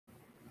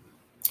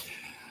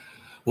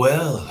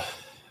Well,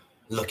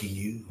 lucky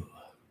you.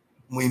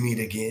 We meet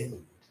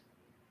again.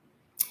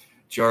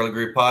 Charlie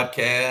Greer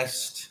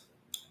podcast.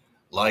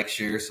 Like,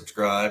 share,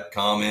 subscribe,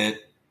 comment.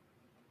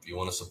 If you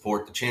want to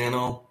support the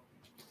channel,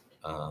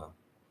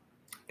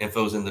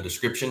 info's in the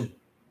description.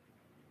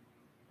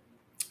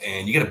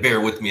 And you got to bear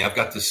with me. I've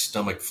got this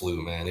stomach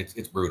flu, man.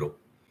 It's brutal.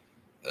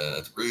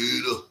 It's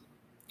brutal.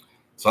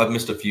 So I've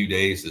missed a few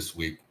days this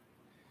week.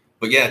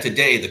 But yeah,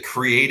 today, the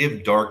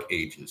creative dark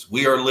ages.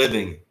 We are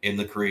living in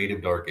the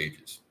creative dark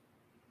ages.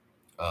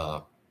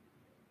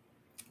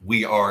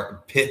 We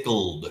are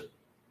pickled,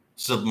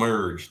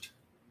 submerged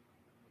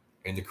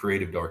in the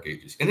creative dark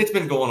ages. And it's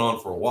been going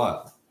on for a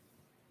while.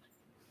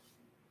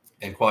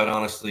 And quite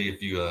honestly,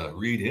 if you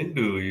read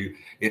into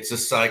it's a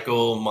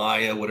cycle,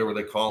 Maya, whatever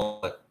they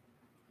call it.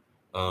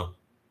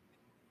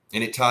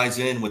 And it ties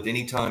in with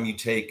any time you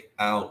take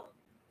out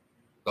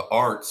the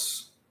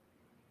arts,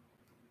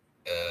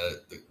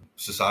 the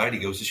society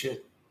goes to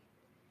shit.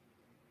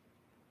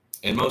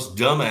 And most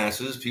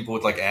dumbasses, people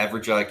with like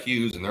average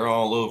IQs, and they're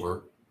all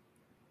over,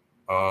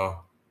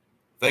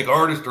 think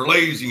artists are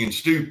lazy and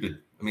stupid.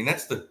 I mean,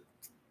 that's the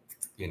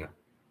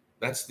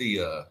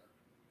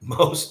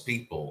most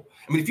people.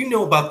 I mean, if you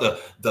know about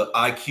the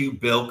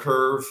IQ bell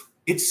curve,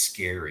 it's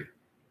scary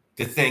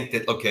to think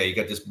that, okay, you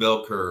got this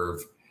bell curve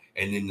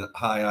and then the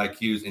high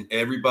IQs and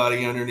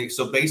everybody underneath.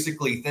 So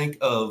basically think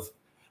of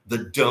the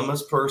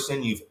dumbest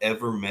person you've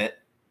ever met.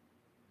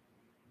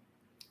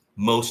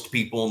 Most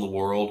people in the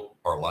world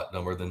are a lot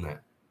dumber than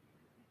that.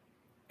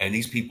 And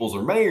these peoples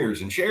are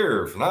mayors and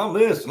sheriffs, and I'm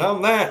this and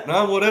I'm that and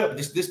I'm whatever.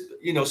 Just this,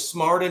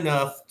 smart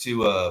enough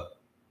to,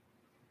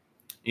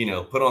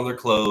 put on their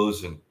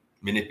clothes and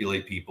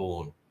manipulate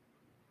people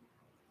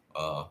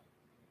and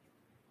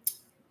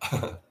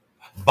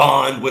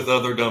bond with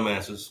other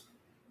dumbasses.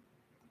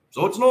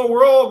 So it's no,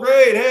 we're all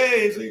great.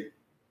 Hey, see.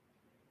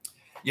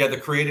 Yeah, the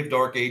creative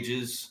dark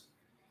ages.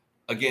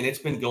 Again, it's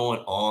been going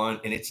on,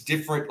 and it's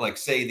different. Like,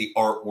 say, the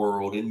art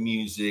world and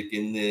music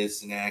and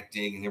this and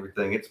acting and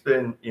everything. It's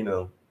been,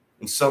 and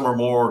some are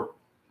more,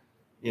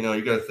 you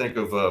got to think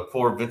of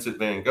poor Vincent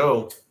van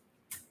Gogh.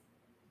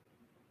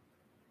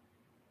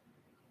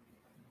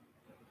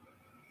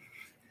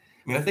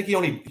 I mean, I think he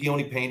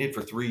only painted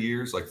for 3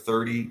 years, like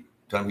 30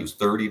 time he was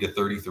 30 to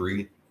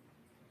 33.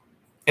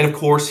 And of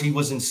course, he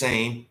was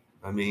insane.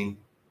 I mean,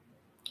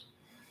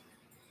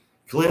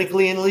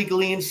 clinically and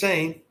legally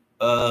insane.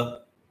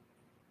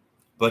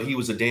 But he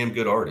was a damn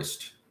good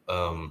artist.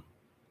 And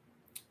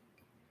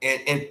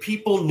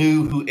people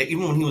knew who,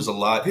 even when he was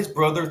alive, his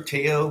brother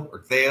Theo or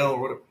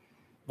whatever,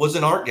 was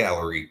an art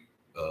gallery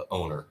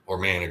owner or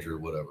manager or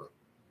whatever.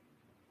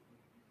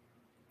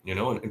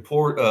 And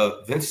poor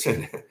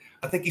Vincent,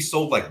 I think he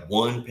sold like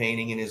one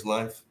painting in his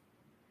life.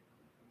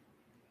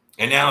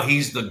 And now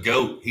he's the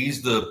GOAT.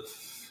 He's the,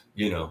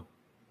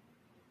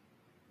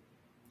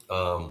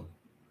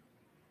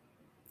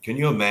 can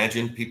you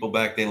imagine people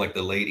back then, like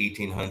the late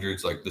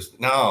 1800s, like this?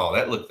 No,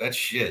 that's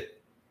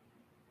shit.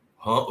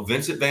 Huh?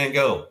 Vincent van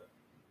Gogh.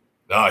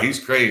 No, he's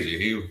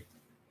crazy.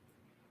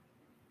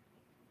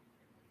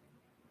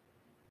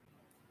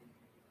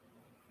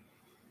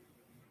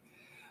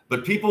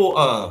 But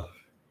people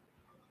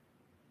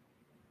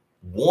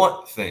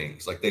want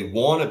things, like they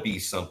want to be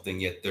something,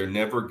 yet they're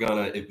never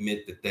gonna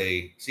admit that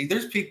they see.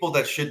 There's people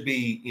that should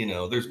be,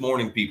 there's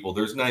morning people,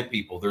 there's night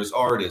people, there's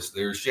artists,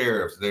 there's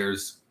sheriffs,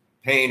 there's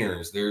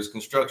painters, there's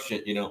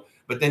construction,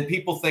 but then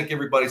people think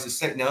everybody's the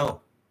same.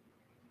 No,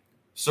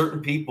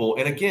 certain people,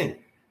 and again,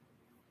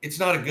 it's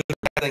not a good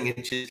thing.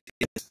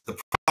 It's the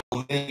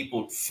problem.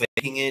 People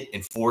faking it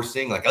and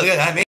forcing, like, oh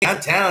yeah, I'm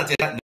talented.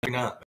 No, you're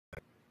not.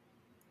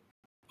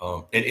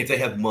 And if they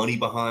have money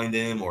behind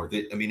them,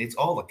 it's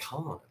all a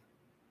con.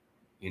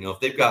 If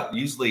they've got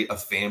usually a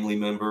family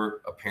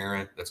member, a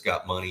parent that's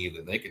got money,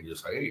 then they can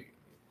just, hey.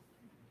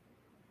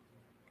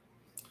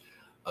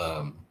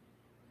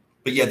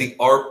 But yeah, the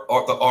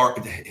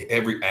art,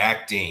 every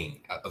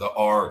acting, the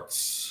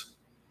arts,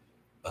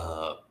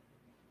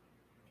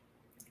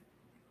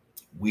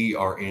 we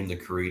are in the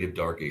creative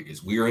dark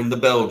ages. We are in the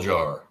bell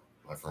jar,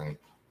 my friend.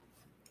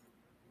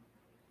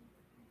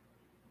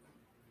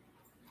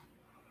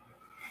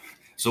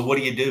 So what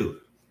do you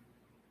do?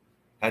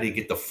 How do you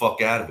get the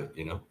fuck out of it,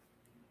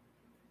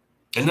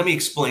 And let me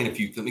explain a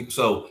few things.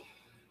 So,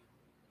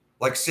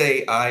 like,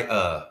 say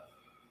I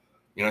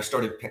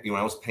started,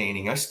 I was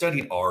painting. I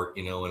studied art,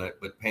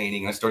 but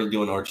painting. I started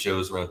doing art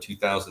shows around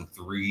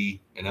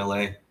 2003 in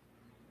LA.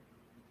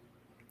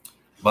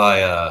 By,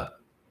 a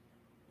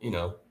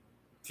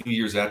few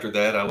years after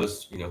that, I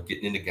was,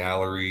 getting into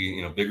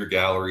gallery, bigger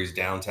galleries,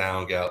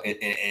 downtown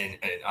and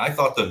I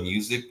thought the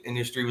music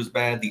industry was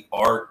bad. The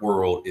art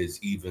world is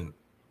even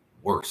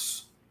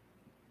worse.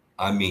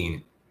 I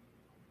mean,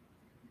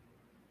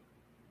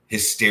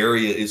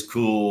 hysteria is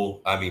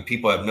cool. I mean,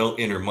 people have no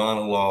inner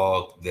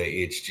monologue.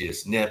 It's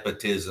just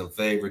nepotism,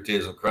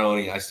 favoritism,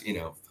 crony.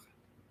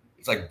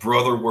 It's like,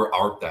 brother, where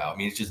art thou? I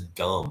mean, it's just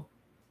dumb.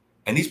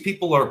 And these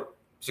people are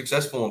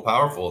successful and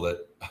powerful.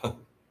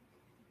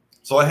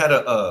 So I had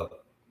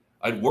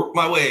I'd work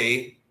my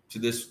way to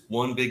this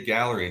one big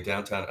gallery in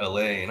downtown LA.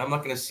 And I'm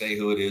not going to say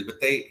who it is,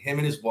 but him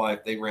and his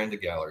wife, they ran the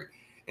gallery.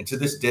 And to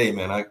this day,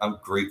 man, I'm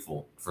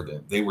grateful for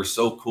them. They were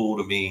so cool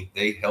to me.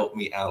 They helped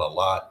me out a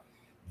lot.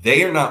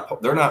 They're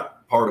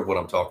not part of what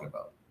I'm talking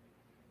about.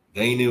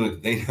 They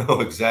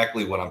know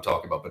exactly what I'm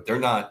talking about, but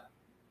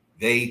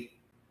they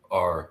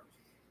are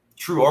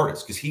true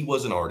artists, because he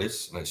was an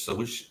artist, and so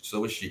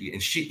was she.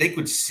 And they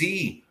could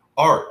see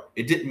art.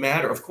 It didn't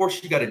matter. Of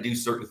course, you got to do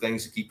certain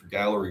things to keep your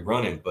gallery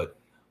running, but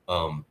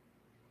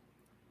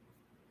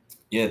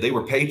yeah, they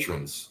were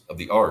patrons of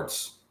the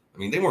arts. I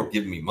mean, they weren't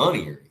giving me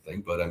money or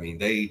anything, but I mean,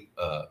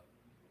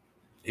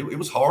 it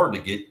was hard to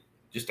get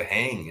just to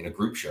hang in a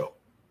group show.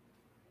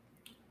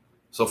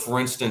 So, for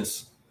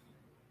instance,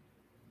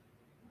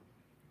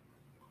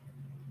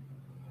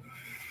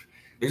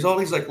 there's all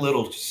these like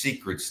little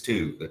secrets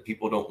too that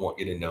people don't want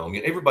you to know. I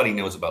mean, everybody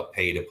knows about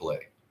pay to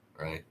play,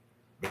 right?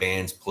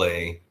 Bands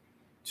play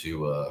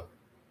to,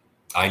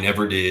 I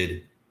never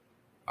did.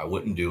 I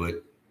wouldn't do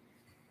it.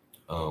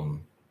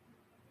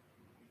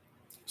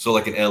 So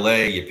like in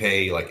LA, you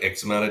pay like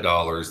X amount of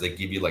dollars. They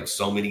give you like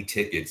so many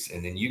tickets,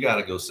 and then you got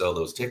to go sell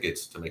those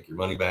tickets to make your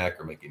money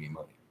back or make any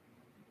money.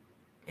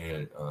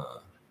 And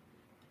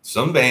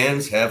some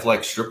bands have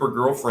like stripper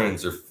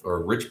girlfriends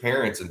or rich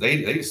parents, and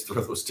they just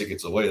throw those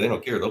tickets away. They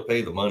don't care. They'll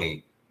pay the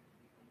money.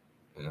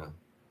 You know?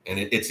 And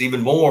it's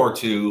even more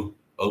to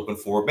open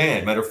for a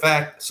band. Matter of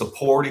fact,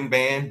 supporting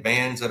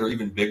bands that are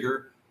even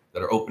bigger,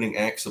 that are opening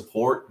act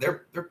support,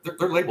 their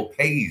label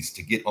pays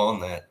to get on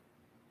that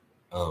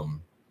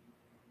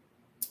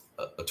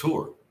a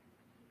tour.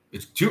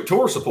 It's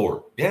tour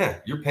support. Yeah,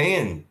 you're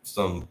paying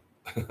some.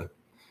 I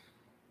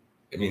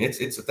mean,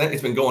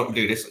 it's been going,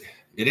 dude. It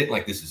isn't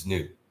like this is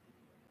new.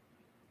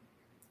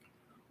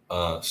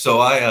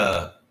 So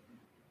I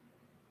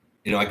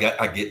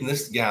get in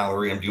this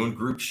gallery. I'm doing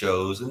group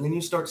shows, and then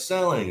you start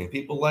selling, and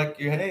people like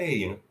you. Hey,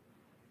 you know.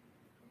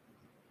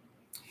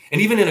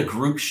 And even in a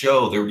group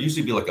show, there would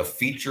usually be like a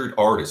featured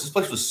artist. This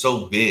place was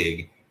so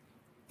big,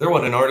 there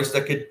wasn't an artist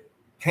that could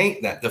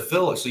paint that to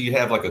fill it. So you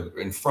have like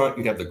in front,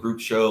 you'd have the group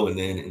show, and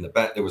then in the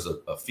back there was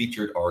a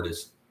featured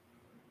artist.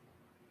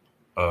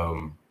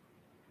 And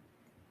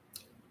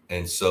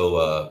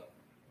so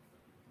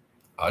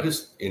I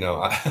just,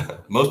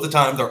 most of the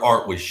time their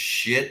art was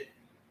shit.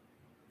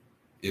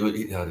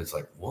 It's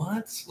like,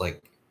 what?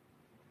 Like,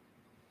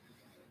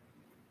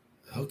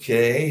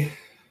 okay,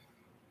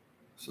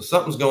 so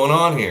something's going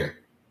on here.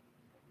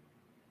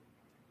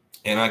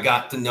 And I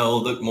got to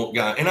know the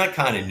guy, and I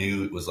kind of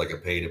knew it was like a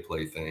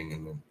pay-to-play thing.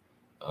 And then,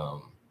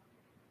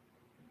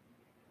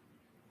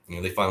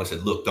 they finally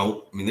said, "Look,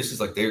 don't." I mean, this is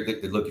like they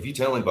look. If you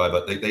tell anybody,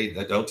 but they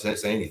don't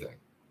say anything.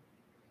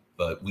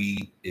 But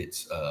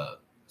it's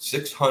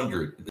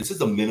 600. This is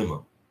the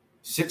minimum,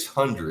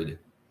 600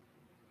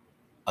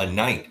 a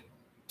night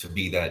to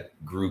be that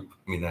group.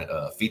 I mean,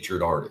 that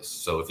featured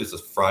artist. So if it's a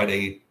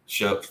Friday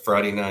show,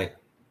 Friday night,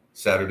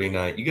 Saturday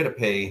night, you got to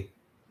pay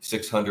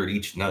 600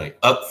 each night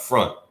up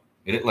front.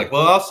 It isn't like,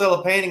 well, I'll sell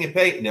a painting and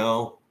pay.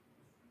 No,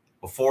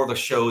 before the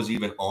show is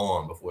even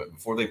on,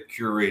 before they've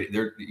curated,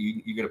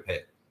 you got to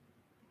pay.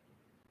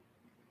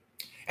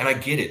 And I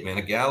get it, man.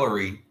 A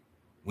gallery,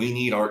 we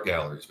need art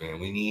galleries, man.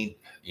 We need,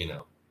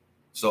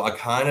 So I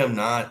kind of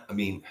not. I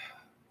mean,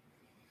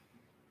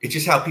 it's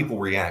just how people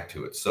react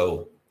to it.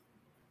 So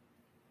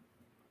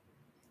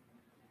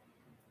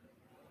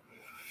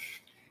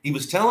he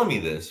was telling me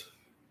this.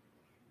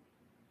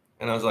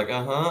 And I was like,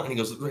 and he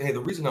goes, hey,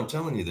 the reason I'm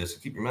telling you this,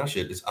 keep your mouth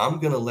shut, is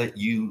I'm going to let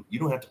you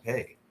don't have to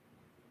pay.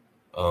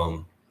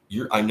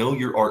 I know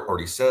your art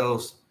already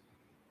sells,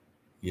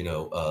 when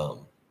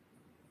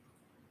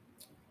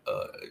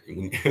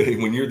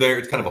you're there,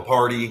 it's kind of a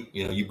party,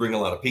 you bring a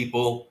lot of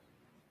people.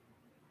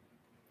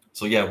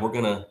 So yeah, we're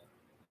going to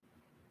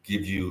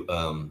give you,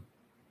 you're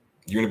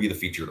going to be the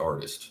featured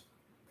artist,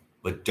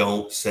 but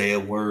don't say a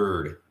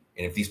word.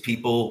 And if these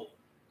people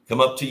come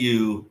up to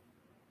you,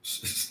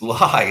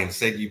 lie and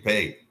said you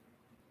paid.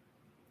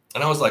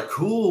 And I was like,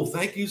 cool,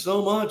 thank you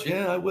so much.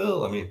 Yeah, I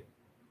will. I mean,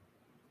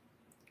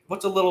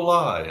 what's a little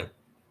lie?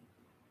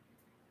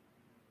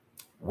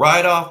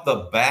 Right off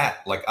the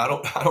bat, like I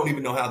don't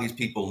even know how these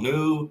people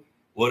knew,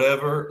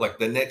 whatever, like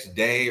the next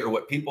day or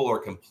what, people are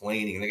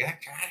complaining.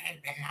 Like,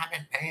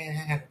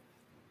 and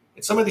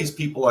some of these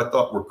people I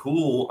thought were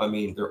cool. I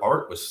mean, their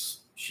art was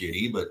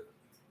shitty, but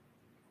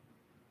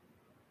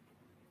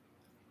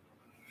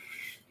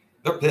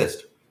they're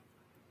pissed.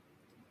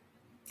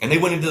 And they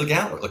went into the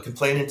gallery, like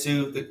complaining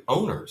to the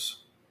owners.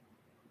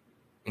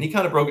 And he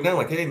kind of broke it down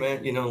like, hey,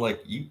 man,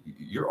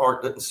 your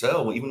art doesn't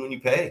sell even when you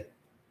pay.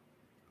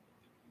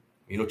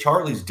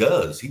 Charlie's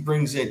does. He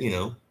brings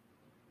in,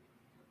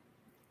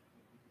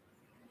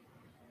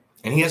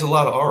 and he has a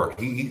lot of art.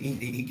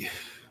 He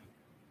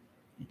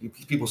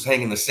people's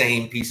hanging the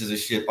same pieces of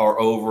shit are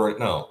over.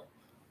 No.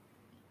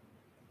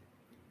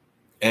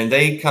 And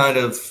they kind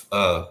of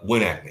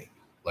went at me.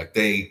 Like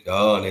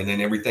and then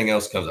everything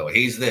else comes out.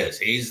 He's this,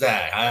 he's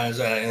that, how's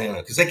that?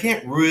 Because they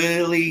can't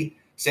really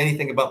say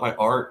anything about my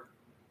art,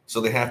 so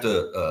they have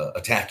to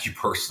attack you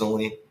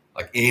personally.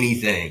 Like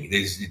anything.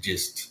 There's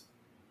just,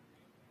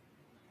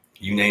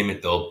 you name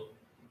it, they'll.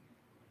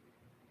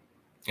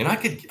 And I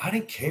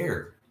didn't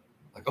care.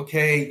 Like,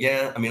 okay,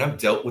 yeah. I mean, I've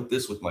dealt with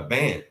this with my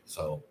band.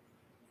 So,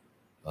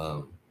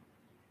 and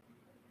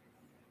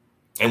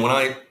when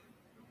I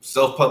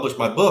self-published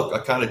my book, I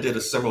kind of did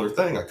a similar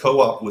thing. I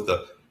co-opted with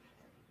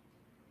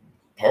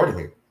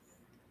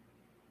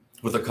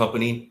with a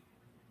company.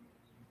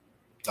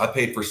 I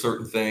paid for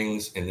certain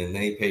things, and then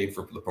they paid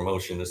for the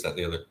promotion, this, that, and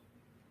the other,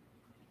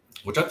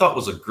 which I thought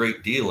was a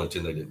great deal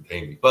until they didn't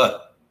pay me.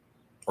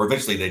 Or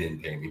eventually they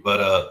didn't pay me.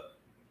 But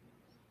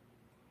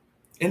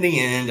in the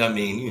end, I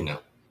mean, you know.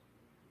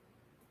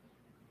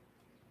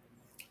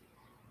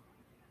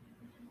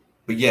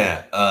 But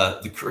yeah,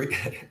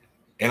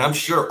 and I'm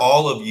sure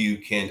all of you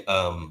can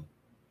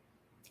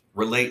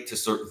relate to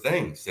certain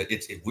things. That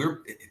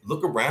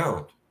look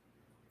around.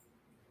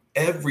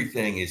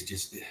 Everything is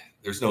just,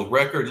 there's no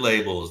record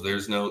labels.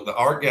 The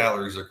art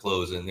galleries are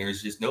closing.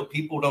 There's just no,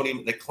 people don't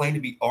even, they claim to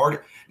be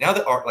art. Now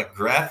the art, like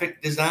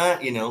graphic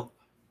design, you know,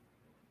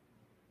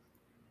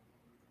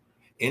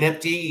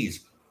 NFTs.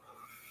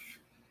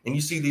 And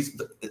you see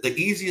the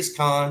easiest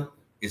con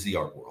is the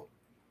art world.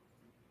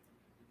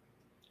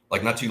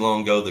 Like not too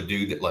long ago, the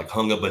dude that like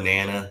hung a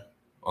banana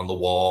on the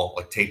wall,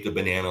 like taped a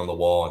banana on the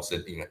wall and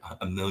said, you know,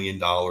 $1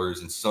 million,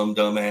 and some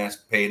dumbass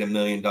paid $1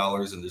 million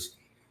and just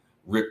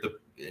ripped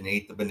and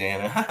ate the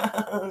banana.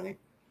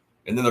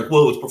 And then they're like,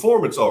 well, it's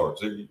performance art.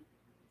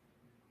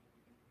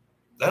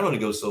 That only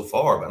goes so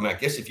far. But I mean, I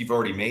guess if you've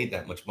already made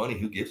that much money,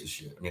 who gives a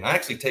shit? I mean, I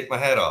actually take my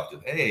hat off to,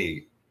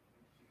 hey,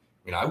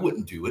 I mean, I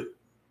wouldn't do it.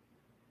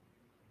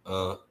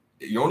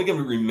 You're only going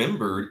to be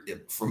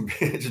remembered from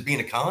just being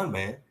a con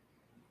man.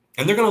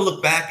 And they're going to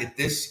look back at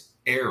this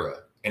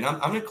era. And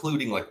I'm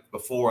including like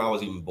before I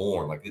was even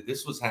born. Like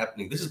this was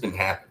happening. This has been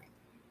happening.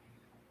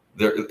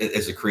 There,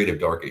 as the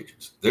creative dark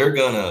ages, they're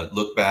going to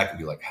look back and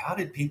be like, how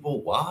did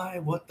people, why,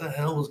 what the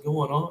hell was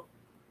going on?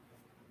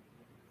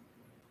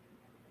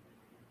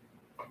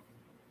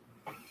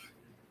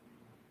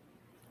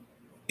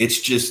 It's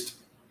just,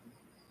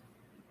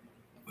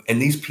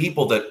 and these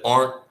people that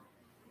aren't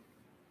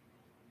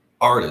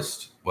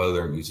artists, whether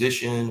they're a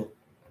musician,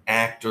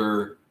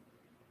 actor,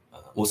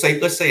 let's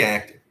say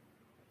acting.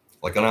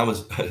 Like when I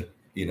was,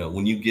 you know,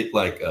 when you get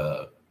like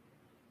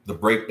the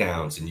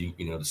breakdowns and you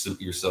know, to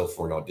suit yourself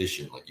for an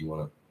audition, like you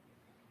want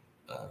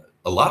to,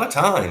 a lot of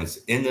times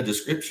in the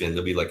description,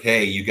 they'll be like,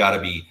 hey, you got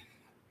to be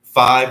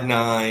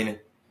 5'9",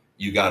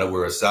 you got to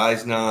wear a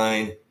size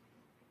 9.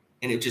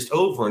 And it just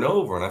over and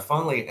over. And I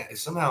finally,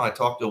 somehow I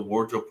talked to a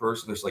wardrobe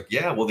person. There's like,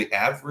 yeah, well, the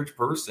average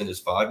person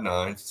is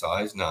 5'9",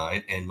 size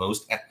 9. And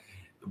most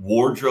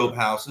wardrobe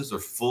houses are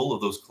full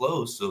of those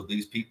clothes. So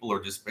these people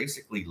are just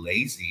basically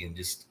lazy and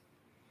just,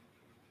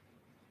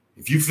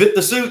 if you fit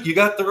the suit, you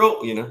got the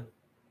role, you know.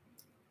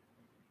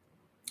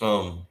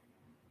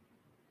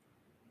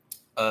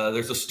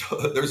 There's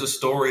a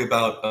story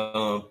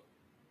about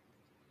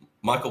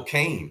Michael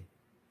Caine,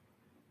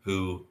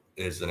 who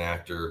is an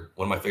actor,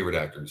 one of my favorite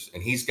actors,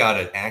 and he's got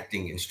an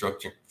acting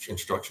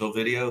instructional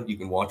video you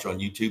can watch on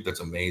YouTube. That's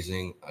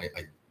amazing.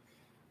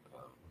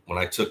 When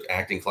I took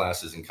acting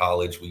classes in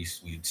college,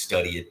 we'd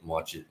study it and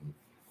watch it.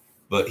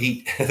 But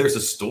there's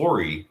a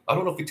story. I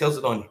don't know if he tells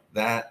it on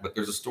that, but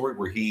there's a story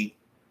where he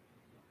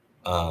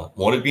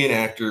wanted to be an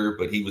actor,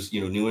 but he was,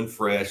 you know, new and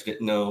fresh,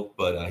 didn't know.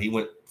 But he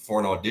went for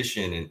an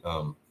audition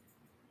and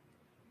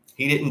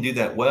he didn't do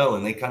that well.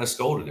 And they kind of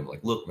scolded him,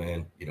 like, look,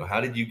 man, you know,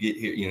 how did you get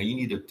here? You know, you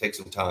need to take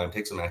some time,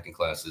 take some acting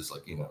classes.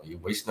 Like, you know, you're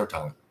wasting our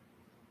time.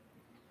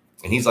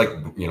 And he's like,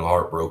 you know,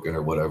 heartbroken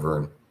or whatever,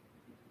 and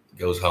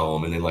goes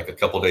home. And then like a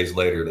couple of days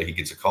later, he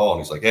gets a call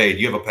and he's like, hey, do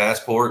you have a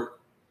passport?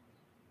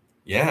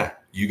 Yeah,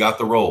 you got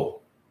the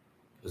role,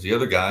 because the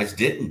other guys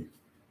didn't.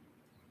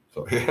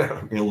 So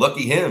yeah, you know,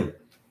 lucky him.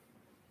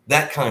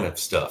 That kind of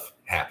stuff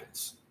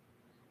happens,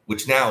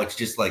 which now it's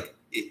just like,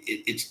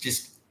 it's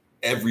just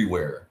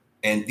everywhere.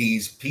 And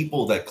these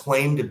people that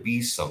claim to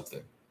be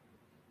something,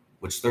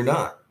 which they're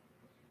not.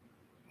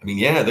 I mean,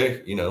 yeah,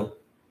 they're, you know,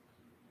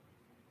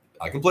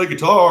 I can play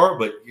guitar,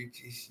 but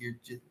you're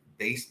just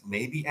based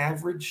maybe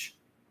average.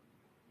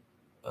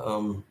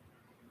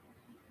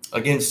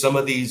 Again, some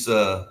of these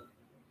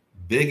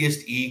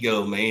biggest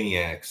ego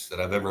maniacs that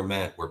I've ever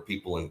met were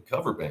people in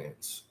cover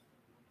bands.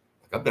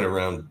 Like I've been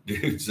around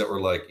dudes that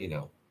were like, you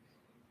know,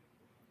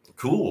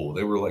 cool.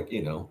 They were like,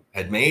 you know,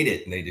 had made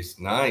it, and they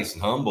just nice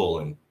and humble,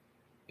 and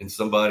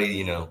somebody,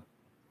 you know,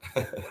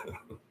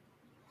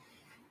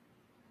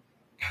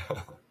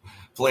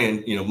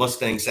 playing, you know,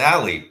 Mustang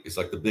Sally is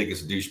like the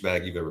biggest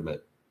douchebag you've ever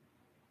met.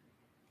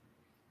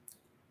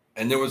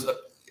 And there was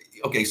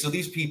okay, so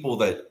these people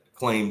that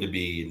claim to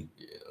be,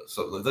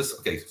 so this,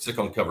 okay, stick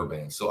on cover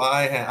bands. So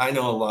I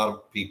know a lot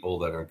of people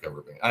that are in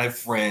cover bands. I have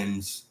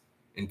friends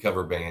in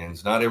cover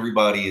bands. Not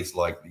everybody is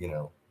like, you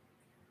know,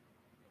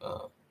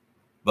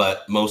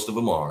 but most of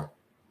them are.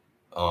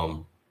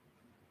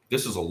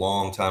 This was a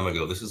long time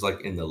ago. This is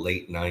like in the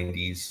late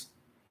 90s.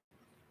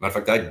 Matter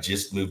of fact, I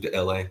just moved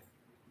to LA.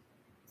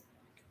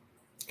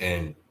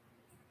 And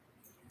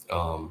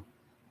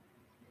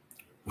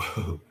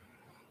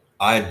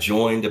I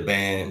joined a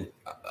band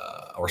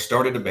or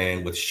started a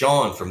band with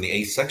Sean from the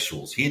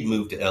Asexuals. He had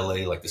moved to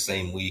LA like the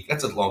same week.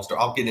 That's a long story.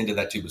 I'll get into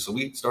that too. But so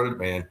we started a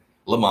band,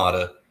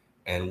 Lamada,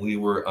 and we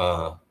were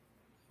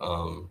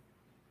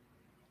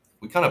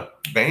we kind of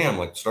bam,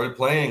 like started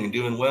playing and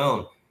doing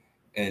well.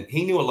 And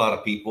he knew a lot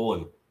of people.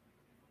 And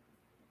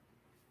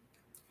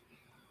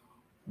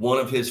one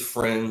of his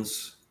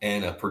friends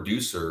and a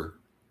producer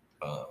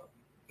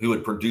who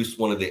had produced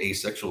one of the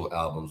Asexual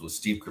albums was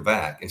Steve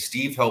Kravac. And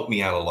Steve helped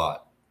me out a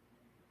lot.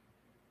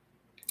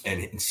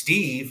 And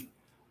Steve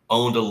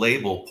owned a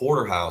label,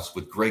 Porterhouse,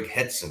 with Greg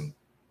Hetson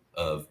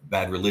of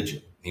Bad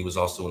Religion. He was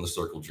also in the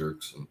Circle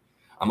Jerks. And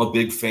I'm a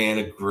big fan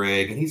of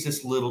Greg. And he's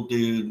this little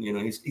dude, you know,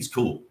 he's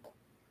cool.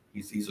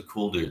 He's a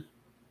cool dude.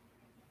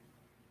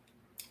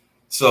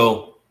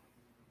 So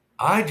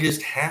I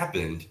just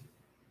happened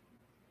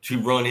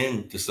to run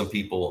into some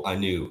people I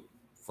knew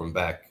from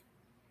back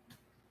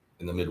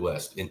in the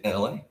Midwest in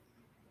LA.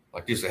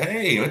 Like just,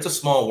 hey, it's a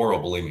small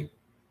world, believe me.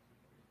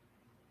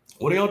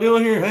 What are y'all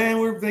doing here? Hey,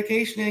 we're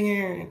vacationing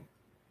here.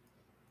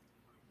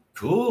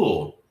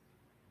 Cool.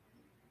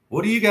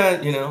 What do you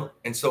got, you know?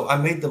 And so I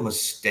made the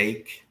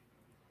mistake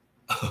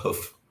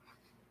of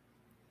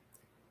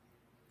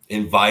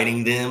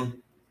inviting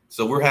them.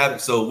 So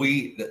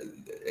we,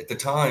 at the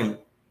time,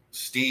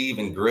 Steve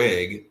and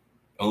Greg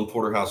owned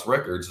Porterhouse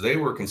Records. They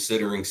were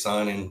considering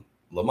signing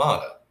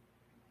Lamada.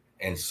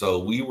 And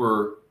so we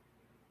were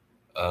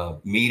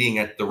meeting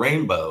at the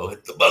Rainbow,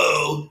 at the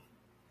Bow,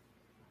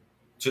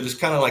 to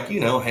just kind of like, you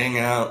know, hang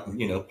out,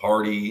 you know,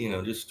 party, you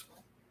know, just,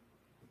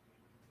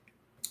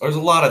 there's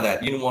a lot of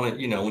that. You don't want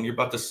to, you know, when you're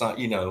about to sign,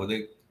 you know,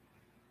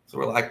 so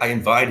we're like, I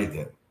invited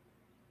them.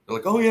 They're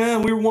like, oh yeah,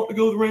 we want to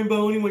go to the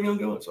Rainbow anyway. I'm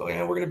going. So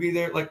yeah, we're going to be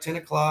there at like 10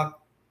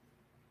 o'clock.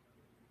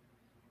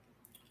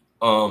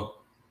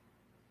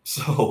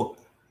 So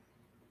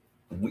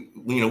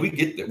we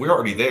get there, we're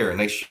already there and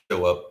they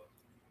show up.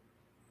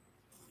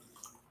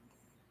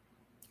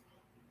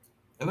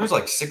 And there's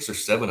like 6 or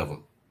 7 of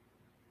them.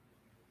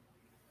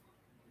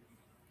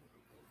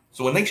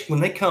 So when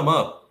they come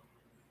up,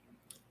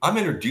 I'm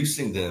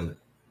introducing them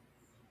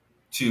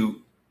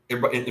to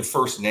everybody in the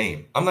first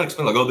name. I'm not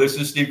explaining like, oh, this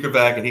is Steve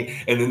Kravac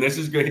and then this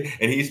is Greg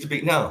and he used to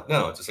be no.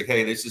 It's just like,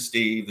 hey, this is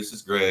Steve, this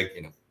is Greg,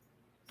 you know.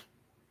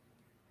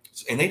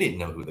 And they didn't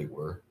know who they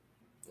were.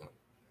 You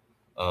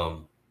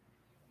know.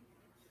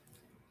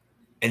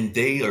 And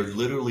they are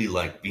literally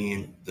like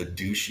being the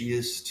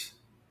douchiest.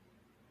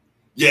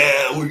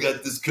 Yeah, we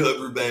got this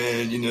cover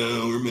band, you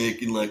know, we're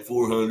making like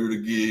 400 a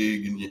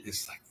gig, and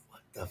it's like,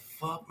 what the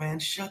fuck, man?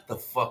 Shut the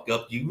fuck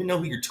up. You even know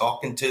who you're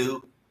talking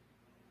to?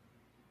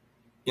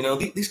 You know,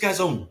 these guys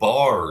own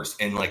bars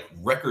and like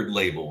record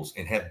labels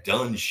and have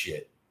done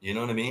shit. You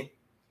know what I mean?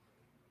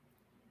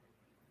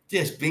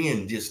 Just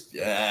being just,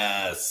 you know,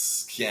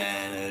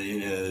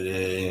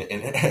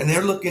 and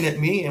they're looking at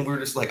me and we're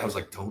just like, I was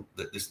like, don't,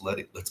 just let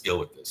it, let's go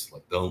with this.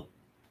 Like, don't,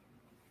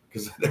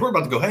 because they were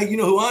about to go, hey, you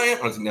know who I am?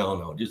 I was like,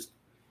 no, just,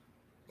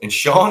 and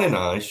Sean,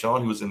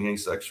 who was in the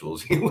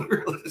Asexuals, he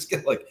literally just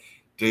get like,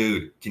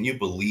 dude, can you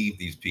believe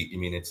these people? I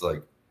mean, it's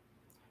like,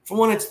 for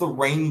one, it's the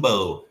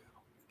Rainbow.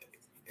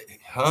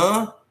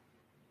 Huh?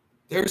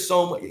 There's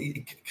so much.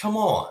 Come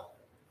on.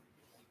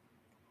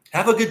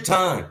 Have a good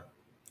time.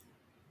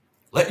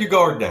 Let your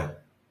guard down.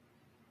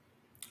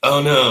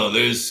 Oh, no,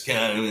 there's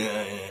kind of,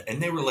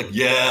 and they were like,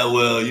 yeah,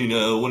 well, you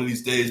know, one of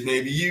these days,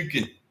 maybe you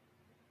can.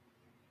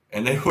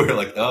 And they were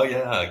like, oh,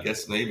 yeah, I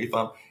guess maybe if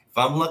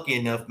I'm lucky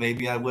enough,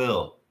 maybe I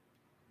will.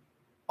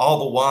 All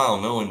the while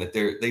knowing that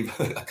they've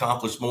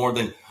accomplished more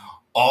than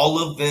all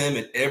of them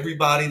and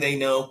everybody they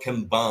know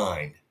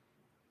combined.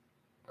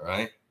 All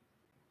right.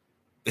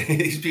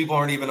 These people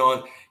aren't even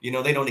on, you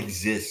know, they don't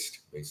exist,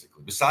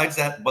 basically, besides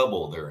that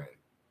bubble they're in.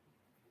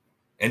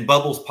 And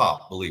bubbles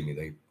pop, believe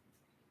me.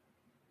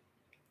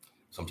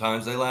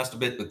 Sometimes they last a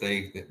bit, but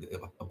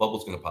a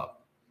bubble's going to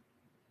pop.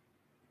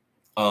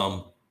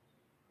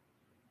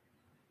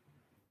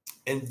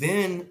 And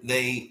then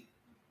they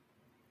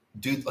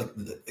do like,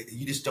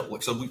 you just don't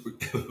like, so we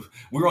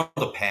were on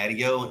the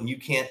patio and you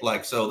can't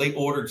like, so they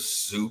ordered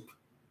soup,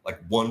 like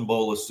one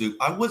bowl of soup.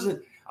 I was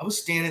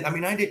standing, I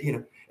mean, I did, you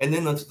know, and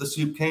then the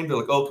soup came, they're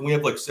like, oh, can we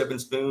have like 7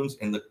 spoons?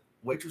 And the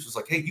waitress was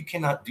like, hey, you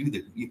cannot do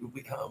that.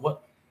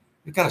 What?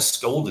 We kind of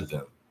scolded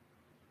them.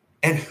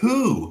 And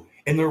who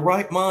in their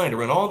right mind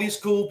or in all these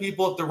cool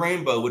people at the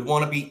Rainbow would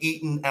want to be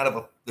eaten out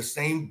of the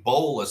same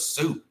bowl of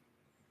soup?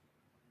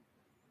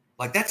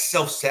 Like, that's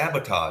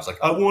self-sabotage. Like,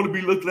 I want to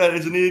be looked at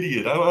as an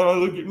idiot.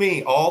 Look at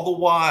me. All the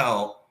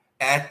while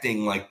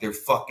acting like they're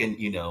fucking,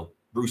 you know,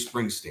 Bruce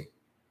Springsteen.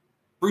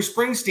 Bruce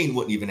Springsteen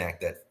wouldn't even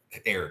act that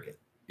arrogant,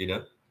 you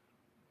know?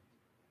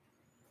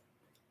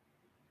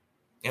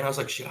 And I was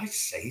like, should I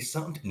say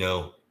something?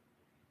 No.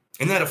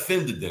 And that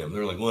offended them.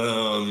 They're like,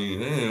 well, I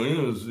mean,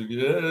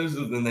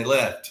 and then they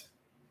left.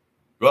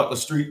 Go out the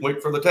street,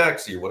 wait for the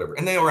taxi or whatever.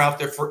 And they were out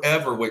there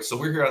forever. So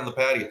we're here on the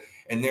patio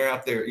and they're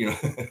out there, you know,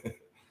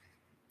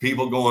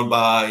 people going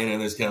by, you know,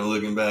 just kind of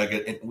looking back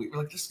and we were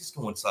like, let's just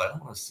go inside. I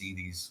want to see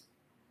these.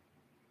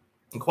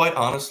 And quite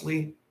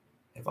honestly,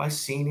 Have I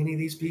seen any of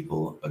these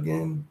people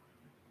again?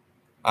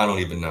 I don't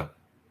even know.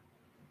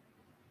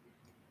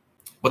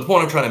 But the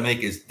point I'm trying to make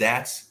is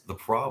that's the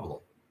problem.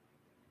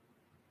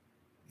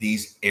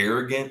 These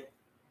arrogant,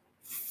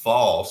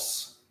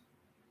 false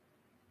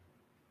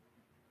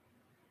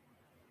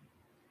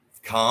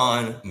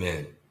con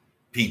men,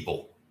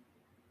 people.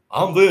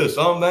 I'm this,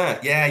 I'm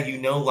that. Yeah, you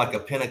know, like a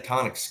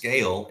pentatonic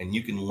scale, and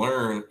you can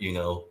learn, you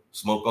know,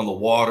 Smoke on the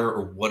Water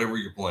or whatever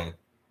you're playing.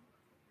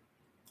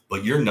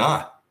 But you're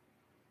not.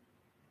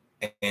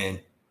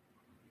 And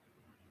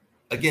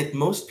again,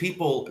 most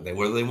people,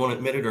 whether they want to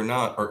admit it or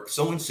not, are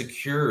so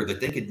insecure that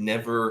they could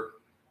never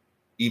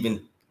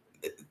even.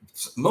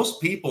 Most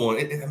people,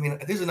 I mean,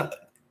 this is not.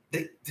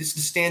 They just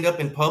to stand up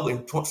in public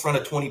in front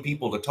of 20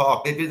 people to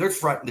talk, they're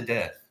frightened to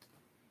death.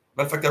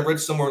 Matter of fact, I read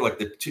somewhere like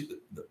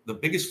the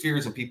biggest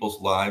fears in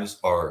people's lives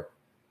are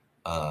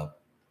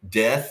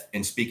death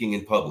and speaking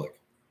in public,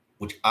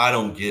 which I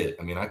don't get.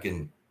 I mean, I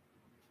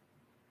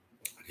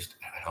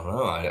don't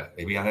know.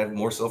 Maybe I have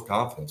more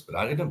self-confidence, but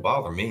it didn't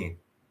bother me.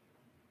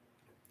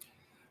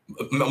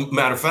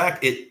 Matter of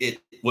fact,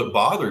 what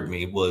bothered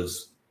me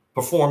was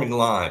performing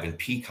live and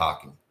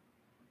peacocking.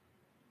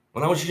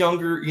 When I was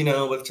younger, you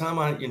know, by the time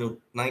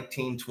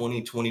 19,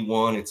 20,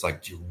 21, it's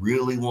like, do you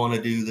really want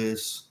to do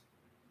this?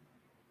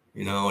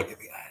 You know, it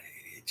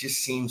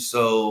just seems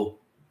so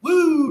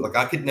woo. Like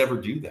I could never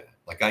do that.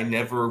 Like I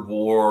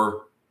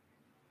never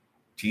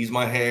tease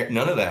my hair,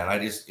 none of that. I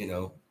just, you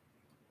know,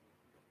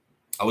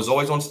 I was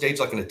always on stage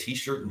like in a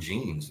t-shirt and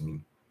jeans. I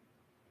mean,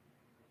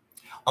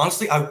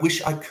 honestly, I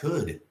wish I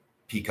could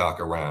peacock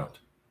around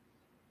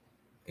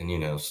and, you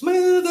know,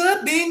 smooth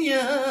up in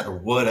ya or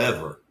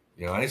whatever.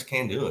 You know, I just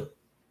can't do it.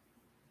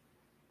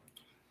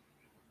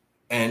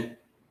 And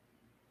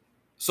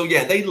so,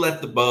 yeah, they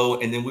let the bow,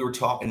 and then we were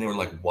talking, and they were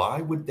like,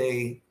 why would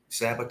they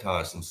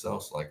sabotage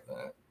themselves like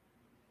that?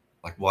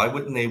 Like, why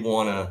wouldn't they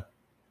want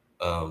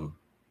to?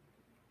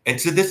 And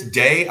to this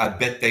day, I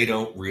bet they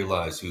don't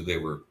realize who they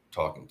were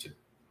talking to.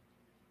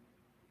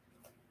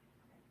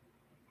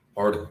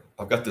 Pardon,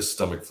 I've got this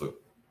stomach flu.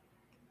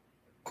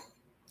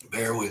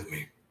 Bear with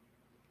me.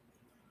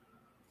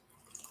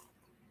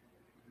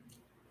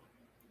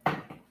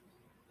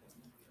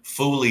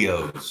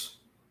 Folios.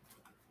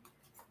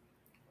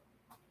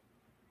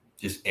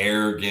 Just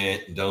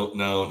arrogant, don't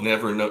know,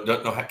 never know,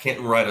 don't know,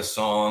 can't write a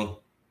song.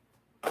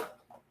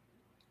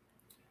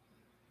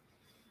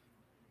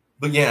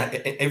 But yeah,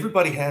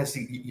 everybody has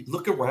you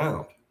look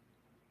around.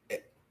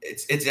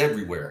 It's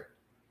everywhere.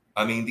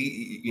 I mean,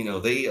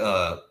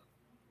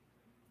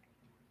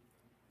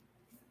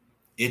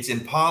 it's in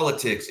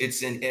politics,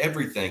 it's in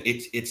everything.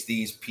 It's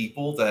these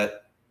people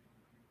that,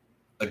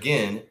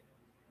 again,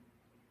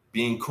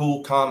 being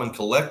cool, calm, and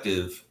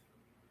collective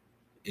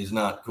is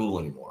not cool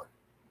anymore.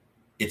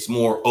 It's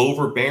more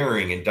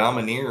overbearing and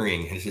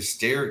domineering and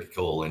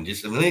hysterical and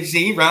just,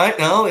 see, right?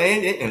 No,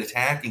 and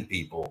attacking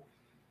people.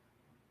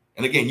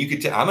 And again, you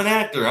could tell, I'm an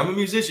actor, I'm a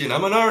musician,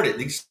 I'm an artist.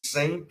 These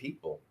same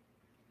people.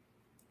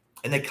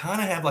 And they kind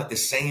of have like the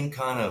same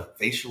kind of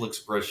facial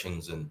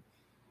expressions, and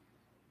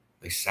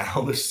they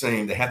sound the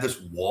same. They have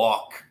this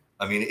walk.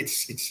 I mean,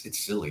 it's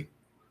silly.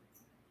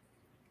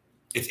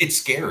 It's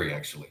scary,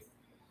 actually.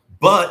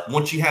 But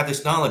once you have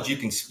this knowledge,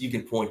 you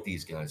can point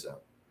these guys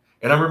out.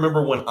 And I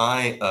remember when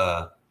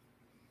I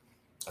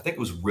think it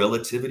was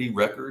Relativity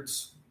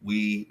Records.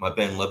 My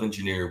band Love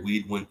Engineer,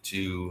 we went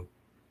to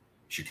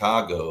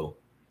Chicago,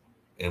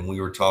 and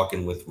we were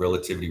talking with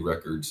Relativity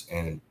Records,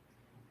 and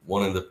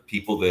one of the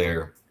people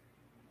there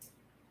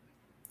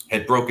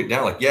had broke it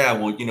down like, yeah,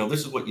 well, you know,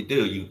 this is what you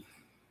do.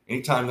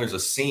 Anytime there's a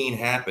scene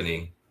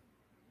happening,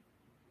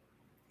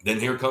 then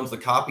here comes the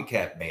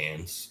copycat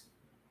bands.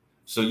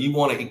 So you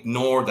want to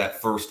ignore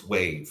that first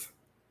wave.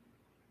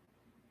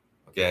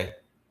 Okay.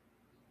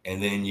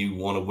 And then you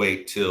want to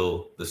wait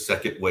till the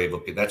second wave.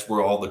 Okay. That's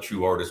where all the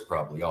true artists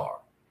probably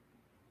are.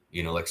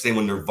 You know, like say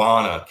when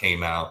Nirvana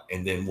came out,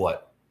 and then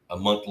what? A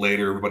month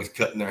later, everybody's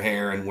cutting their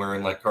hair and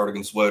wearing like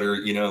cardigan sweater,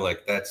 you know,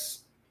 like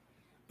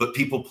but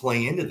people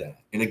play into that.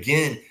 And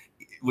again,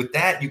 with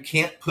that, you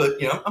can't put,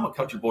 you know, I'm a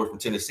country boy from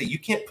Tennessee. You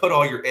can't put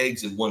all your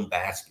eggs in one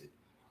basket.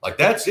 Like,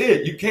 that's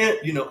it. You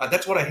can't, you know,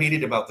 that's what I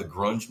hated about the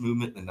grunge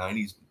movement in the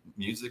 90s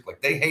music.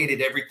 Like, they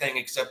hated everything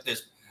except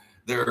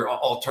their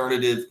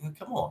alternative.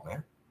 Come on,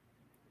 man.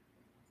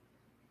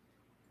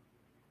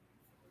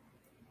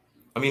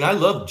 I mean, I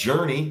love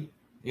Journey.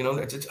 You know,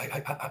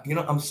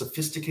 I'm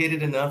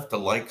sophisticated enough to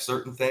like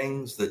certain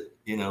things that,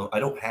 you know, I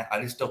don't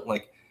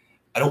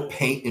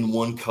paint in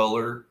one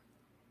color.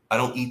 I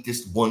don't eat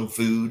this one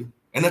food.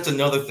 And that's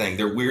another thing.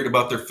 They're weird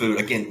about their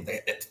food. Again,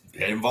 it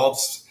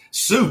involves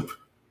soup.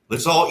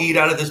 Let's all eat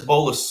out of this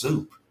bowl of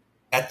soup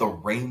at the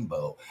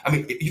Rainbow. I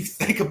mean, if you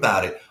think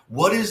about it,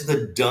 what is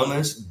the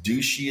dumbest,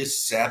 douchiest,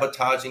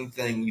 sabotaging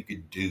thing you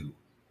could do?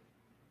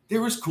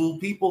 There was cool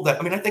people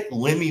I think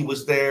Lemmy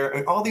was there.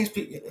 And all these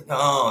people,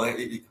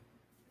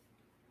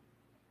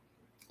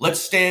 let's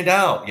stand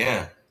out.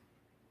 Yeah.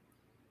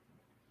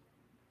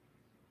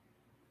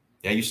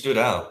 Yeah, you stood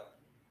out.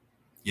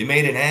 You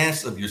made an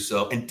ass of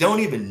yourself and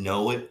don't even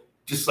know it.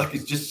 Just like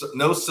it's just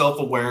no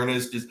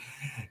self-awareness, just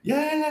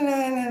yeah, la,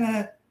 la, la,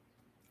 la.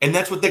 And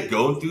that's what they're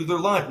going through their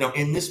life. Now,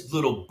 in this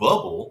little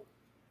bubble,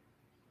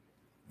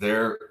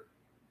 they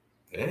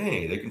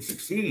can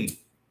succeed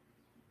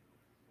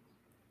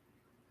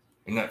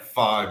in that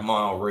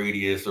 5-mile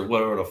radius or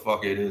whatever the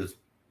fuck it is.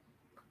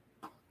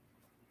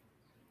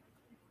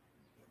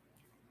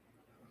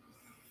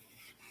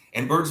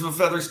 And birds of a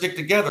feather stick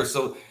together.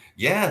 So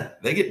yeah,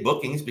 they get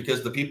bookings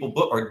because the people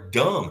book are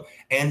dumb.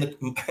 And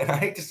I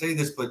hate to say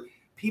this, but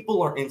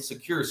people are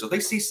insecure. So they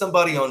see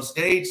somebody on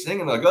stage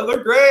singing like, oh,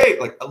 they're great.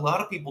 Like a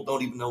lot of people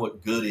don't even know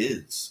what good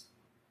is.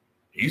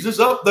 He's just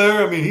up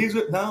there. I mean,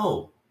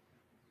 no.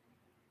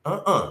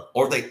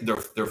 Or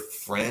they're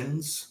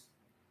friends.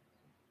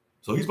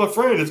 So he's my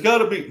friend. It's got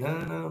to be.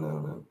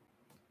 No.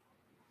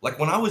 Like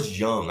when I was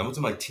young, I was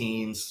in my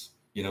teens,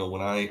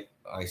 when I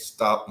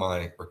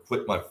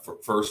quit my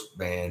first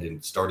band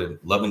and started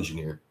Love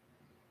Engineer,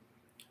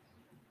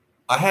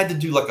 I had to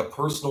do like a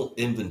personal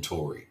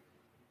inventory.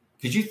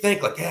 Because you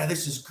think like, yeah,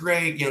 this is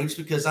great, just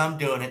because I'm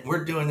doing it,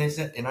 we're doing this.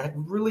 And I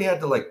really had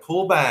to like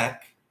pull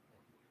back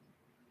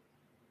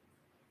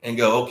and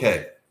go,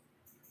 okay,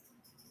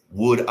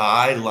 would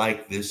I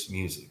like this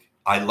music?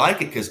 I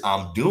like it because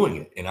I'm doing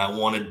it and I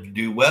wanted to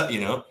do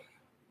well,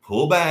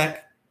 pull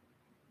back.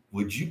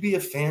 Would you be a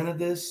fan of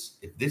this?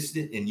 If this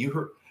did, and you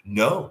heard,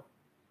 no,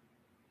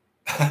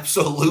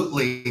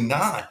 absolutely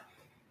not.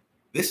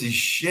 This is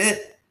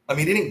shit. I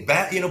mean, it ain't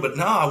bad, but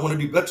no, I want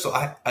to do better. So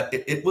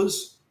it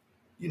was,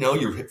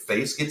 your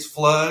face gets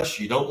flush.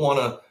 You don't want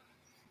to,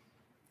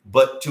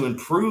 but to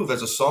improve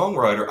as a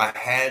songwriter, I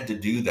had to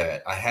do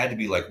that. I had to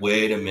be like,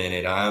 wait a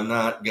minute, I'm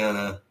not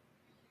gonna.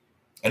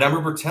 And I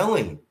remember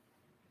telling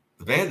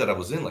the band that I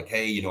was in, like,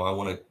 hey, I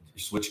want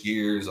to switch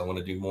gears. I want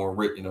to do more,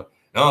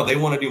 no, they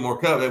want to do more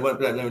cover. They want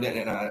that,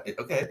 and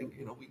okay,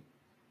 we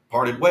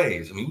parted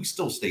ways. I mean, we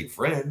still stayed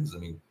friends. I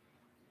mean,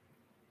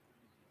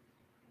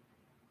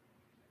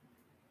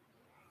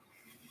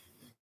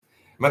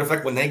 matter of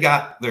fact, when they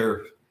got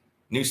their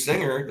new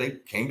singer, they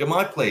came to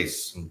my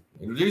place and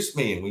introduced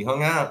me, and we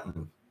hung out.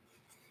 And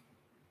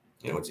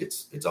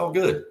it's all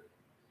good.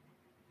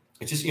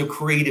 It's just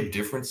creative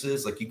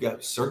differences. Like you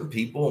got certain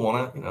people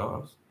want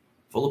to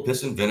full of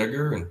piss and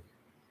vinegar,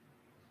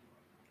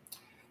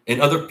 and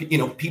other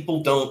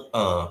people don't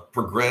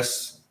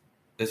progress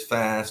as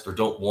fast or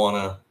don't want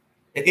to.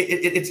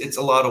 It's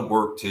a lot of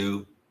work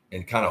too,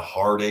 and kind of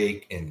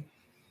heartache, and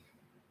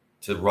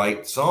to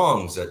write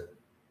songs that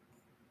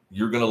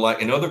you're going to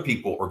like and other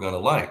people are going to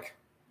like,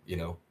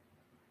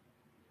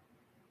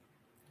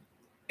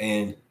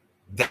 and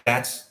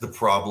that's the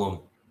problem.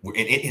 And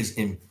it is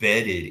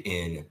embedded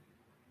in,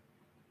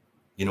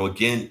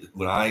 again,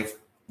 when I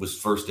was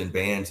first in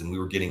bands and we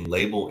were getting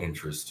label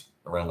interest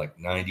around like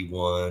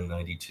 91,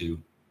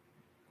 92,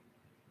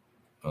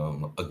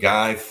 a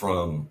guy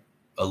from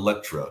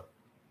Elektra,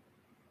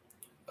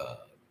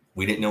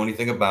 we didn't know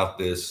anything about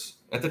this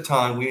at the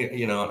time. We,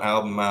 an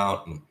album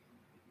out and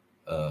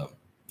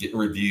getting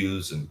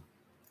reviews, and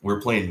we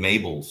were playing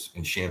Mabel's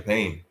in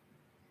Champaign,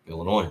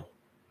 Illinois,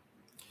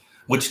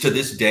 which to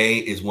this day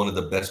is one of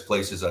the best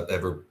places I've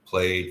ever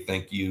played.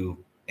 Thank you,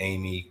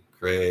 Amy,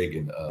 Craig,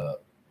 and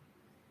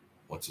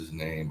what's his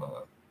name?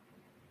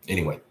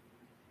 Anyway,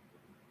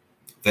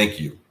 thank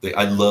you.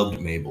 I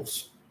loved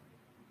Mabel's.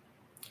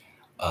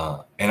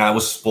 And I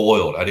was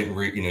spoiled. I didn't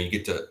you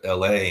get to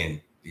LA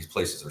and these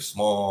places are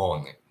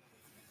small,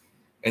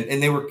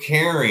 and they were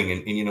caring,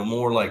 and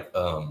more like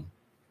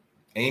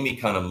Amy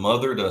kind of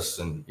mothered us,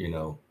 and you're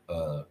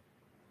not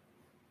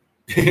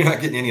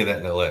getting any of that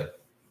in LA.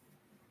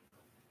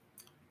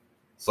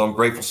 So I'm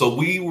grateful. So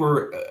we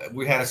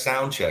had a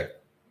sound check.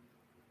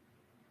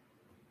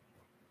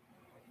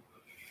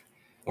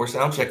 We're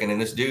sound checking,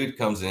 and this dude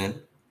comes in.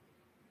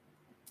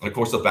 And of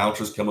course, the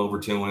bouncers come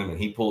over to him, and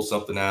he pulls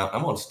something out.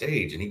 I'm on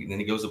stage, and then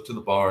he goes up to the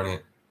bar, and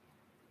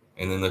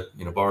then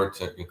the bar,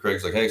 and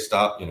Craig's like, "Hey,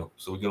 stop!"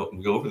 So we go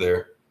over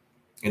there,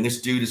 and this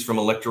dude is from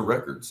Elektra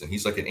Records, and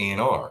he's like an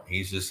A&R.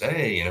 He's just,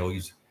 hey,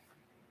 he's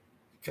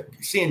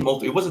seeing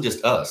multiple. It wasn't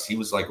just us. He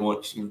was like,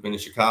 he's been in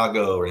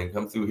Chicago, or he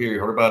come through here, he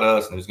heard about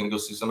us, and he was going to go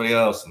see somebody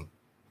else,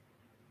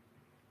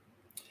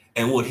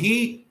 and what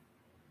he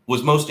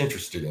was most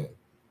interested in,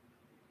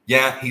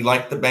 yeah, he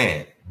liked the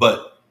band,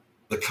 but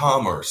the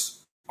commerce.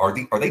 Are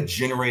they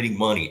generating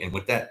money? And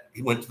with that,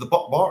 he went to the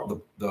bar,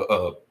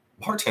 the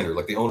bartender,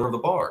 like the owner of the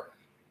bar.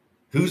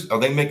 Are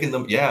they making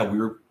them? Yeah,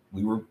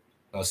 we were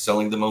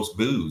selling the most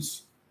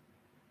booze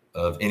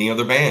of any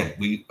other band.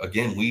 We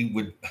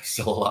would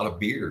sell a lot of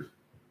beer,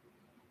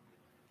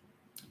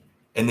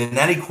 and then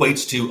that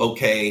equates to,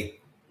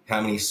 okay,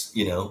 how many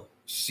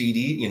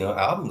CD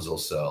albums they'll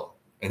sell.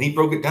 And he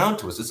broke it down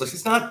to us. It's like,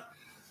 it's not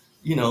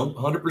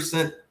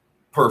 100%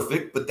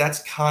 perfect, but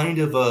that's kind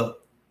of a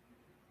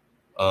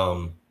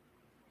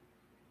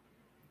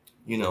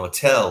a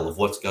tell of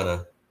what's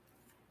gonna,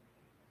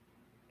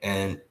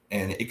 and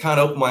it kind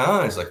of opened my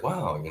eyes, like,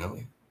 wow,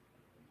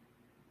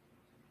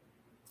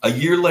 a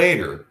year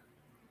later,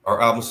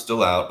 our album's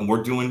still out and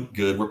we're doing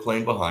good. We're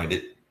playing behind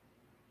it.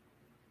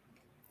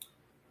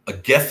 A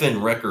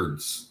Geffen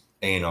Records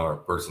A&R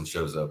person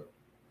shows up.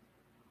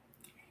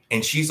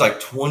 And she's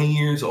like 20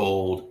 years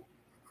old,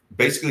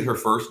 basically her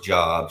first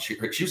job. She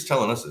was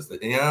telling us this,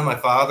 that, my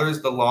father's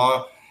the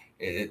law.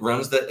 It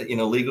runs the,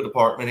 legal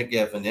department at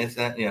Geffen. It's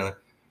that,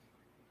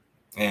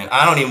 and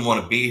I don't even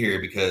want to be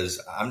here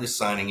because I'm just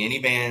signing any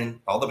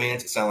band, all the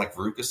bands that sound like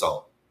Veruca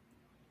Salt.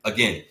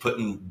 Again,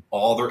 putting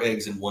all their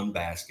eggs in one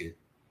basket.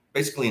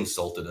 Basically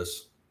insulted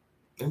us.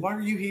 And why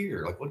are you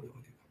here? Like, what?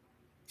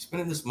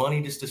 Spending this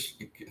money just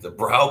to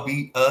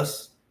browbeat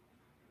us?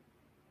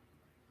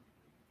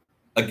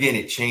 Again,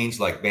 it changed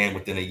like band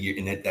within a year,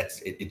 and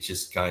it's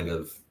just kind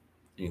of,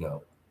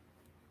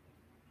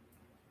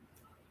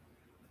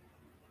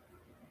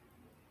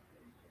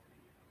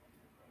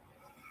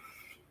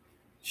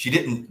 she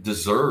didn't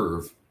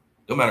deserve,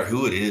 no matter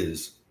who it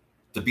is,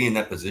 to be in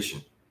that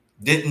position.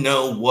 Didn't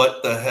know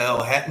what the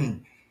hell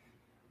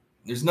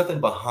there's nothing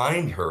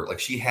behind her. Like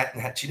she hadn't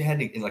had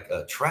like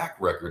a track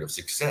record of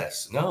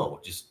success. No,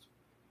 just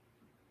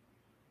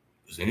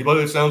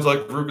anybody that sounds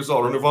like Veruca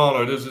Salt or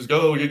Nirvana, just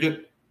go, you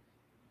get.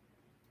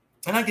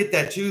 And I get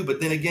that too. But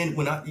then again,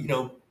 when I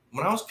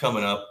was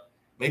coming up,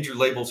 major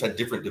labels had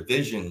different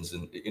divisions,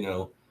 and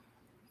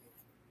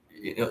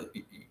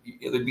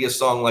there'd be a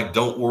song like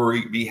 "Don't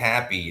Worry, Be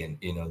Happy," and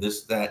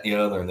this, that, the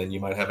other, and then you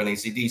might have an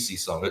AC/DC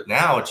song. But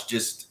now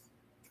it's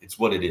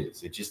what it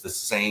is. It's just the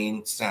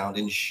same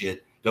sounding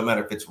shit. Don't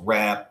matter if it's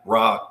rap,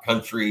 rock,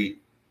 country.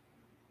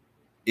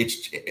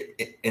 It's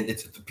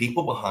the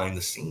people behind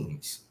the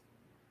scenes.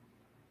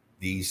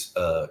 These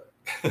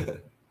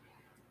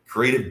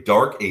creative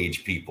dark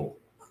age people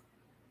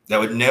that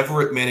would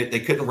never admit it. They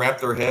couldn't wrap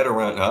their head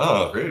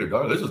around, creative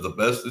dark, this is the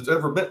best it's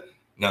ever been.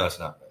 No, it's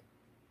not.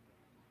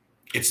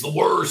 It's the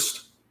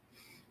worst.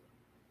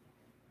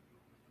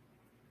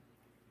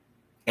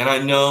 And I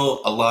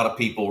know a lot of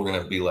people were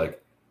going to be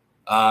like,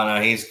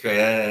 no, he's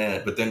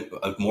crazy. But then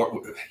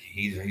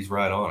he's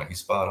right on it. He's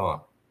spot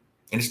on.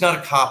 And it's not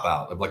a cop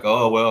out of like,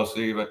 oh, well,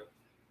 see,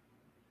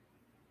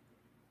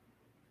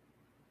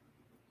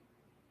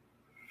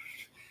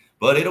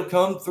 but it'll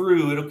come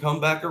through. It'll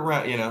come back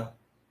around,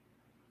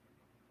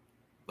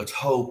 Let's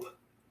hope. I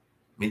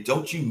mean,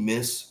 don't you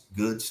miss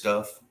good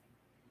stuff?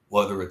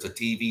 Whether it's a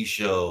TV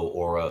show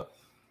or a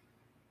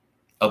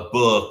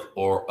book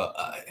or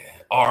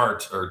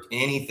art or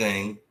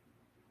anything,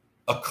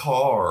 a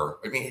car.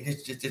 I mean,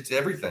 it's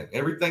everything.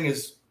 Everything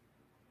is.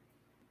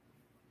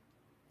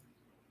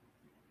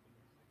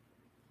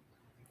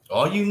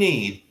 All you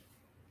need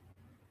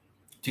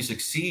to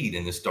succeed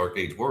in this dark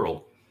age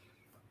world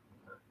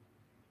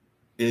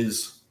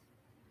is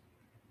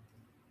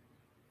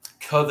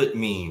covet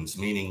memes,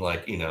 meaning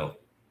like,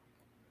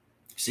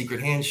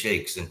 secret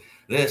handshakes and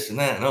this and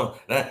that, and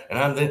that, and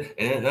I'm there,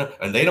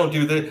 and they don't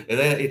do this, and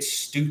it's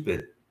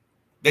stupid.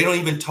 They don't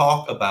even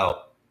talk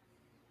about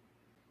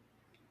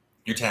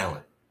your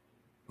talent.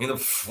 I mean,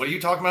 what are you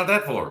talking about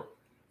that for?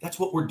 That's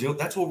what we're doing.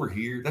 That's what we're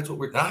here. That's what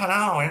we're,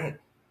 no.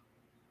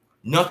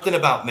 Nothing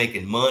about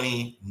making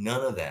money.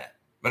 None of that.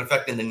 Matter of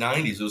fact, in the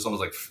 90s, it was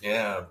almost like,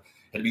 had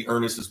to be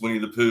earnest as Winnie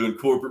the Pooh and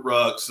corporate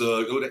rock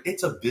suck.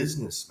 It's a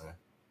business, man.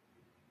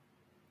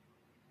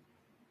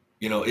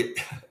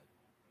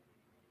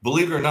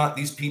 Believe it or not,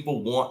 these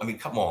people want, I mean,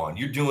 come on,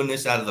 you're doing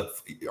this out of the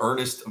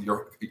earnest of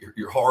your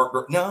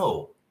heart.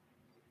 No.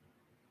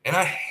 And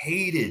I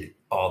hated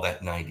all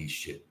that 90s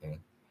shit, man.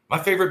 My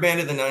favorite band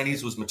of the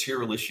 90s was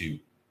Material Issue.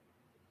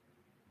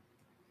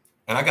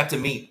 And I got to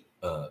meet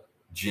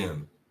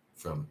Jim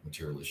from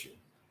Material Issue.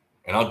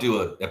 And I'll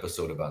do an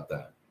episode about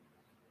that.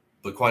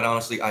 But quite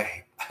honestly,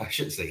 I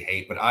shouldn't say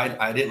hate, but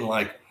I didn't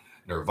like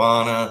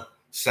Nirvana,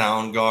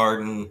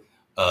 Soundgarden,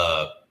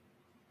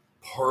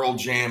 Pearl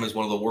Jam is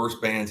one of the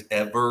worst bands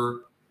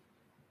ever.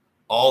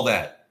 All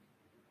that.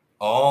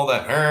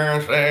 Yeah,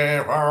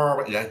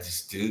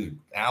 just, dude,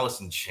 Alice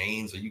in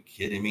Chains. Are you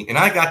kidding me? And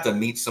I got to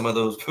meet some of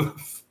those. Matter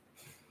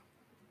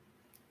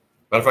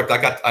of fact,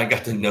 I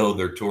got to know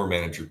their tour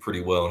manager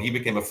pretty well, and he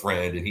became a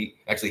friend, and he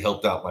actually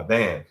helped out my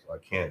band. So I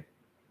can't.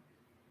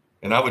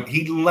 And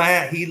he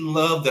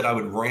loved that I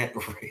would rant.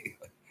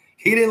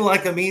 He didn't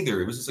like him either.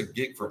 It was just a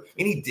gig for,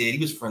 and he did. He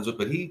was friends with,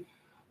 but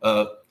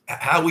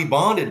how we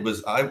bonded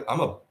was I'm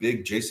a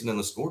big Jason and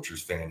the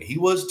Scorchers fan. He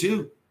was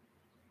too.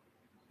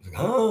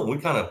 Like, we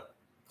kind of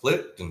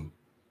clicked.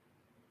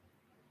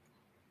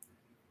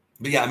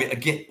 But yeah, I mean,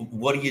 again,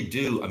 what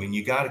do? I mean,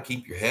 you got to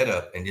keep your head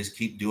up and just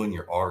keep doing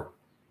your art.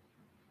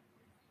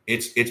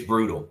 It's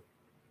brutal.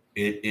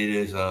 It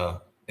is,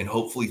 and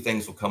hopefully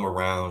things will come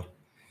around.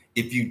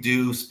 If you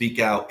do speak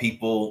out,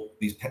 people,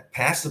 these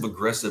passive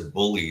aggressive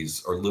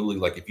bullies are literally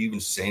like, if you even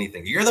say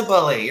anything, you're the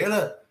bully,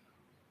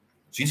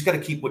 so you just got to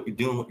keep what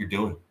you're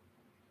doing.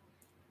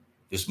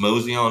 Just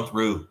mosey on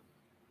through.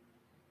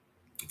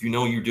 If you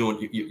know what you're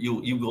doing,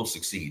 you will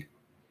succeed.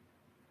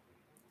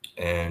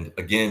 And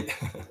again,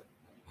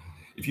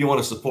 if you want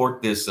to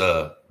support this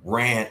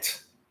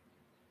ranting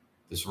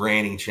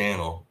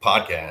channel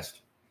podcast,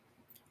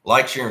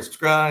 like, share, and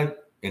subscribe.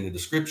 In the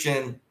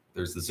description,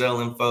 there's the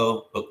Zelle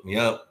info. Hook me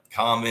up,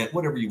 comment,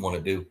 whatever you want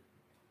to do.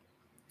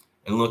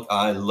 And look,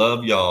 I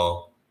love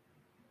y'all.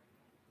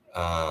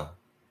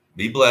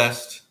 Be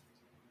blessed,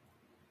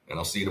 and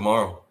I'll see you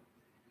tomorrow.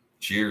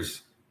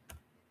 Cheers.